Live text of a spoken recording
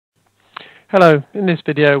Hello, in this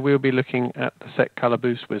video we'll be looking at the Set Color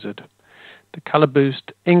Boost wizard. The Color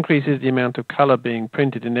Boost increases the amount of color being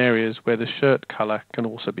printed in areas where the shirt color can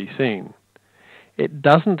also be seen. It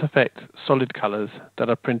doesn't affect solid colors that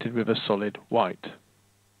are printed with a solid white.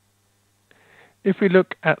 If we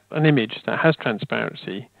look at an image that has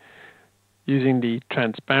transparency, using the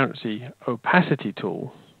Transparency Opacity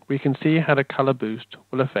tool, we can see how the Color Boost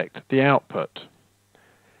will affect the output.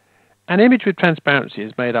 An image with transparency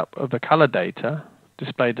is made up of the color data,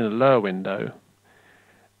 displayed in the lower window,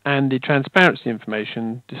 and the transparency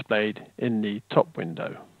information displayed in the top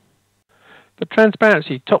window. The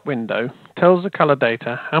transparency top window tells the color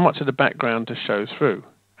data how much of the background to show through,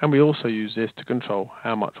 and we also use this to control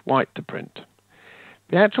how much white to print.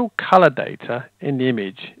 The actual color data in the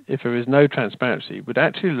image, if there is no transparency, would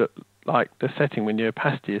actually look like the setting when the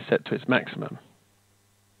opacity is set to its maximum.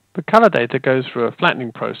 The color data goes through a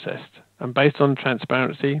flattening process, and based on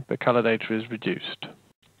transparency, the color data is reduced.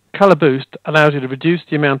 Color Boost allows you to reduce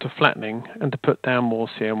the amount of flattening and to put down more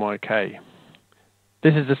CMYK.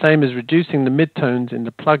 This is the same as reducing the midtones in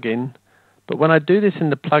the plugin, but when I do this in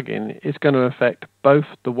the plugin, it's going to affect both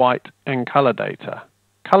the white and color data.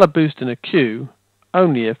 Color Boost in a queue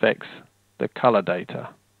only affects the color data.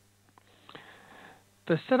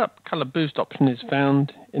 The Setup Color Boost option is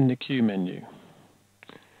found in the queue menu.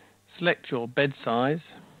 Select your bed size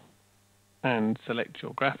and select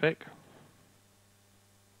your graphic.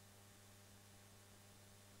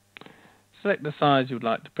 Select the size you would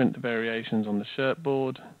like to print the variations on the shirt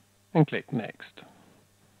board and click Next.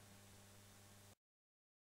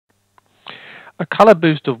 A color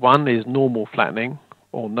boost of 1 is normal flattening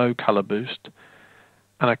or no color boost,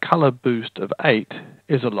 and a color boost of 8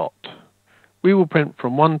 is a lot. We will print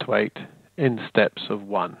from 1 to 8 in steps of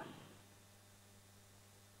 1.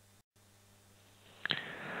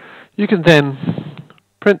 You can then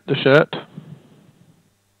print the shirt,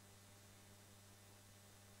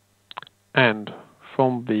 and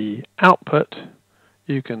from the output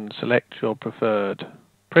you can select your preferred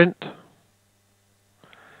print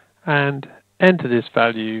and enter this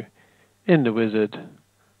value in the wizard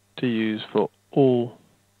to use for all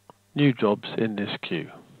new jobs in this queue.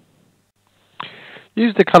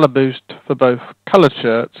 Use the Color Boost for both colored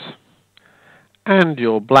shirts and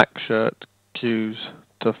your black shirt queues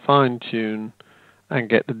to fine-tune and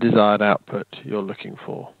get the desired output you're looking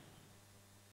for.